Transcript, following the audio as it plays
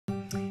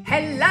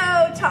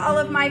Hello to all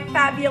of my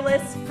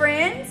fabulous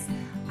friends.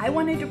 I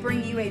wanted to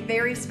bring you a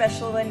very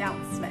special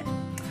announcement.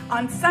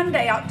 On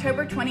Sunday,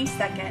 October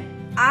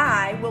 22nd,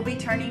 I will be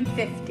turning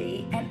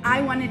 50 and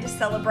I wanted to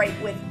celebrate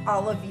with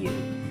all of you.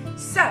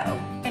 So,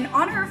 in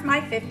honor of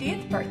my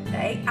 50th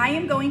birthday, I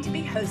am going to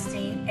be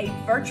hosting a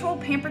virtual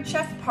Pampered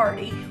Chef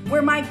party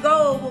where my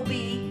goal will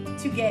be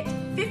to get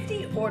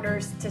 50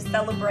 orders to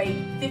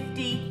celebrate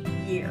 50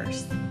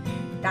 years.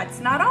 That's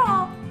not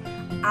all.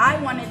 I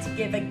wanted to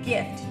give a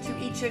gift to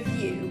each of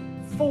you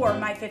for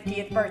my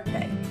 50th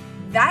birthday.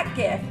 That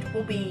gift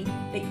will be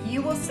that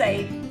you will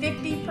save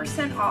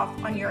 50%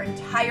 off on your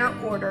entire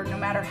order, no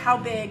matter how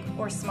big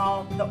or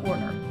small the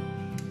order.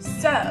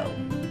 So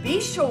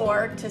be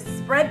sure to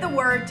spread the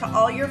word to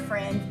all your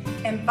friends.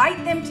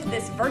 Invite them to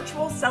this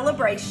virtual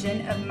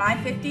celebration of my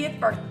 50th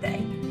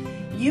birthday.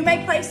 You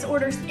may place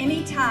orders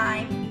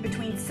anytime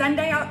between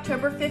Sunday,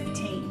 October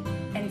 15th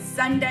and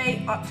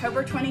Sunday,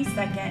 October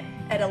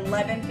 22nd at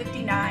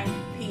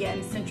 11:59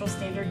 p.m. Central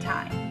Standard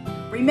Time.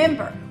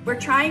 Remember, we're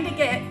trying to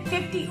get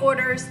 50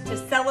 orders to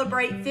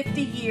celebrate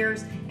 50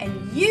 years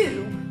and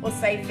you will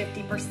save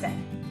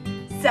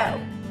 50%. So,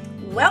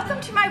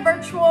 welcome to my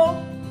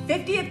virtual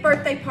 50th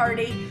birthday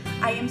party.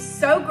 I am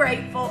so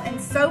grateful and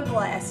so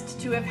blessed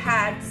to have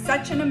had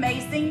such an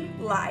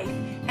amazing life,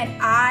 and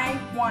I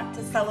want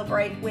to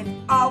celebrate with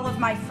all of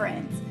my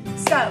friends.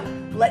 So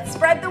let's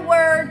spread the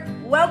word,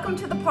 welcome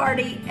to the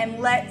party, and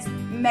let's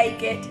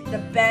make it the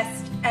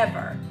best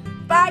ever.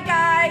 Bye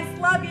guys,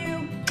 love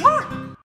you. Mwah!